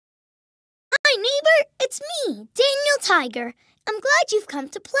neighbor, it's me, Daniel Tiger. I'm glad you've come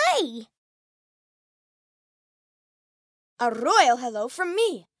to play. A royal hello from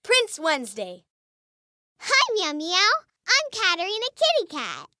me, Prince Wednesday. Hi, Meow Meow. I'm Katerina Kitty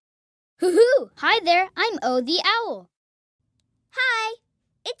Cat. Hoo-hoo! Hi there, I'm O the Owl. Hi,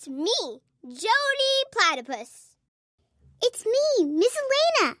 it's me, Jody Platypus. It's me, Miss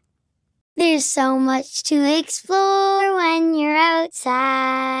Elena. There's so much to explore when you're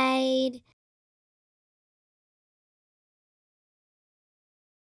outside.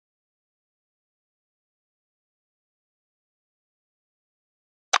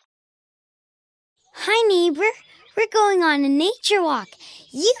 Hi, neighbor. We're going on a nature walk.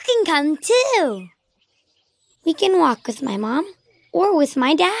 You can come too. We can walk with my mom or with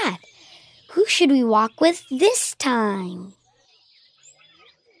my dad. Who should we walk with this time?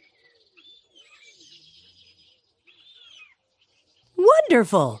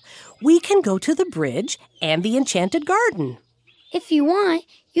 Wonderful! We can go to the bridge and the enchanted garden. If you want,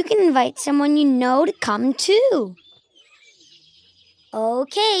 you can invite someone you know to come too.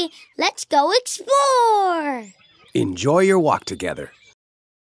 Okay, let's go explore! Enjoy your walk together.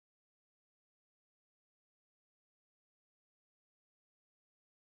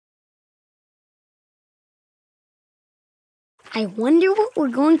 I wonder what we're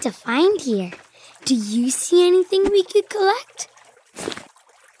going to find here. Do you see anything we could collect?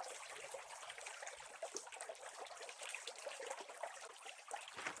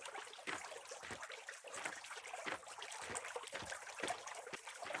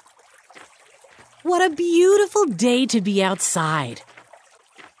 What a beautiful day to be outside.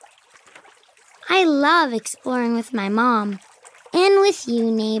 I love exploring with my mom. And with you,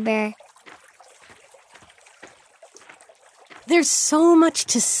 neighbor. There's so much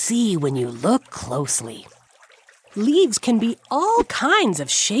to see when you look closely. Leaves can be all kinds of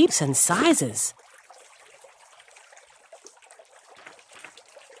shapes and sizes.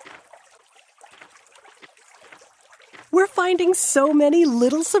 We're finding so many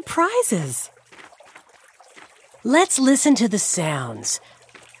little surprises. Let's listen to the sounds.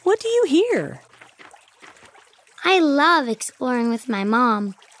 What do you hear? I love exploring with my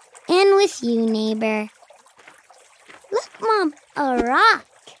mom. And with you, neighbor. Look, Mom, a rock.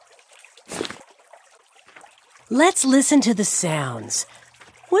 Let's listen to the sounds.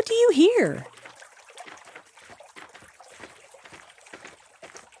 What do you hear?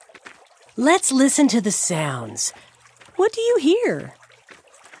 Let's listen to the sounds. What do you hear?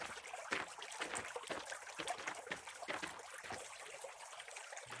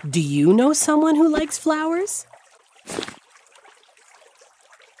 Do you know someone who likes flowers?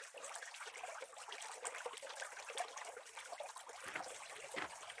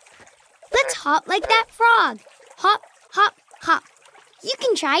 Let's hop like that frog. Hop, hop, hop. You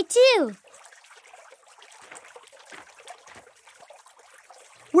can try too.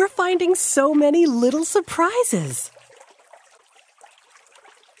 We're finding so many little surprises.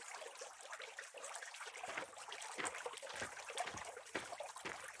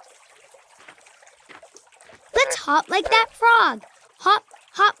 Let's hop like that frog. Hop,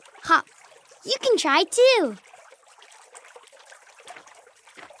 hop, hop. You can try too.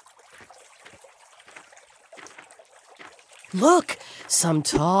 Look, some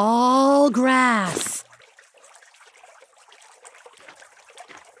tall grass.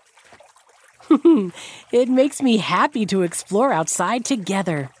 It makes me happy to explore outside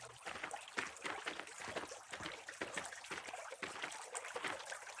together.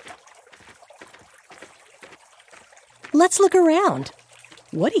 Let's look around.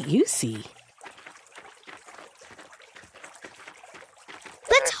 What do you see?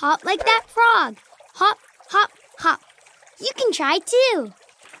 Let's hop like that frog. Hop, hop, hop. You can try too.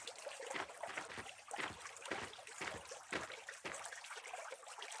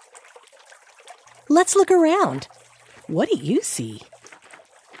 Let's look around. What do you see?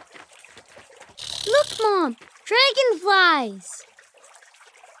 Look, Mom, dragonflies.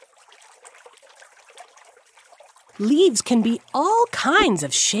 Leaves can be all kinds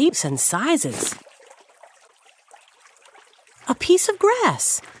of shapes and sizes. A piece of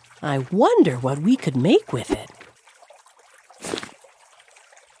grass. I wonder what we could make with it.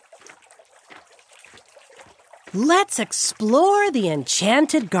 Let's explore the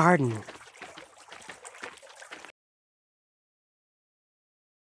enchanted garden.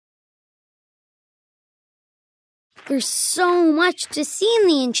 There's so much to see in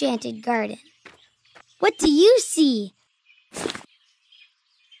the enchanted garden. What do you see?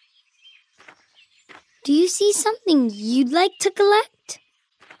 Do you see something you'd like to collect?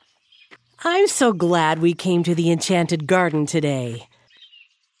 I'm so glad we came to the enchanted garden today.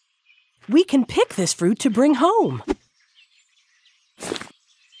 We can pick this fruit to bring home.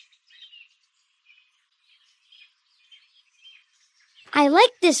 I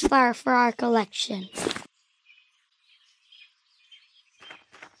like this flower for our collection.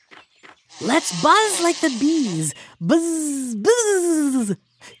 Let's buzz like the bees. Buzz, buzz.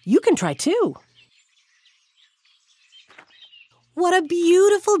 You can try too. What a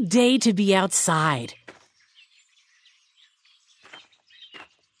beautiful day to be outside.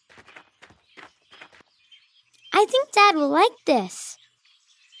 I think Dad will like this.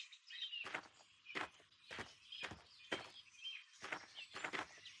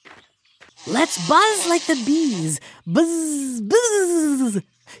 Let's buzz like the bees. Buzz, buzz.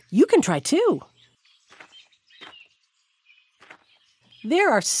 You can try too.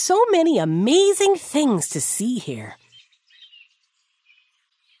 There are so many amazing things to see here.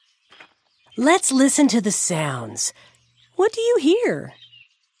 Let's listen to the sounds. What do you hear?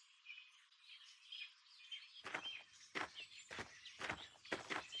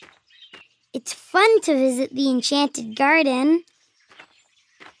 It's fun to visit the enchanted garden.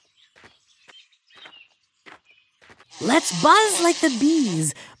 Let's buzz like the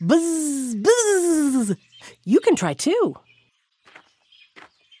bees. Buzz, buzz. You can try too.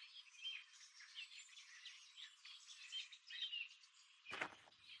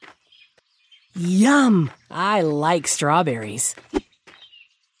 Yum! I like strawberries.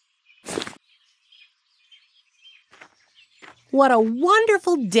 What a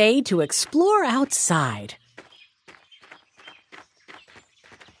wonderful day to explore outside.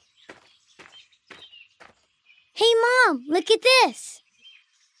 Hey, Mom, look at this.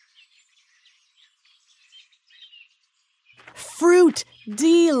 Fruit,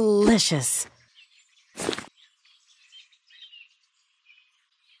 delicious.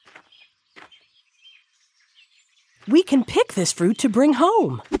 We can pick this fruit to bring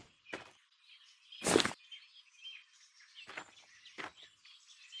home.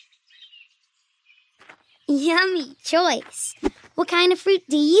 Yummy choice. What kind of fruit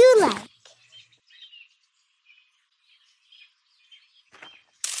do you like?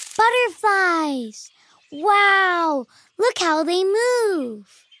 Butterflies. Wow, look how they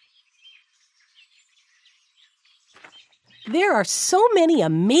move. There are so many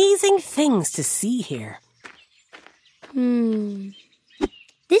amazing things to see here.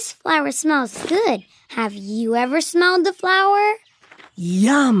 This flower smells good. Have you ever smelled the flower?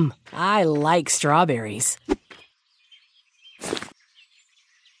 Yum! I like strawberries.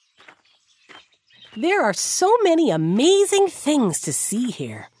 There are so many amazing things to see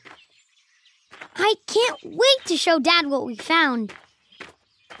here. I can't wait to show Dad what we found.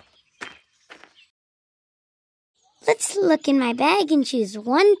 Let's look in my bag and choose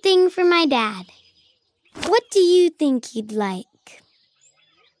one thing for my dad. What do you think he'd like?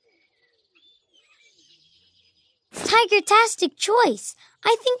 Tiger-tastic choice.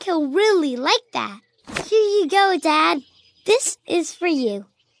 I think he'll really like that. Here you go, Dad. This is for you.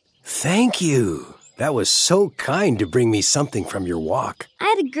 Thank you. That was so kind to bring me something from your walk. I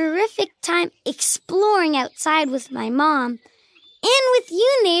had a terrific time exploring outside with my mom. And with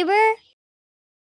you, neighbor.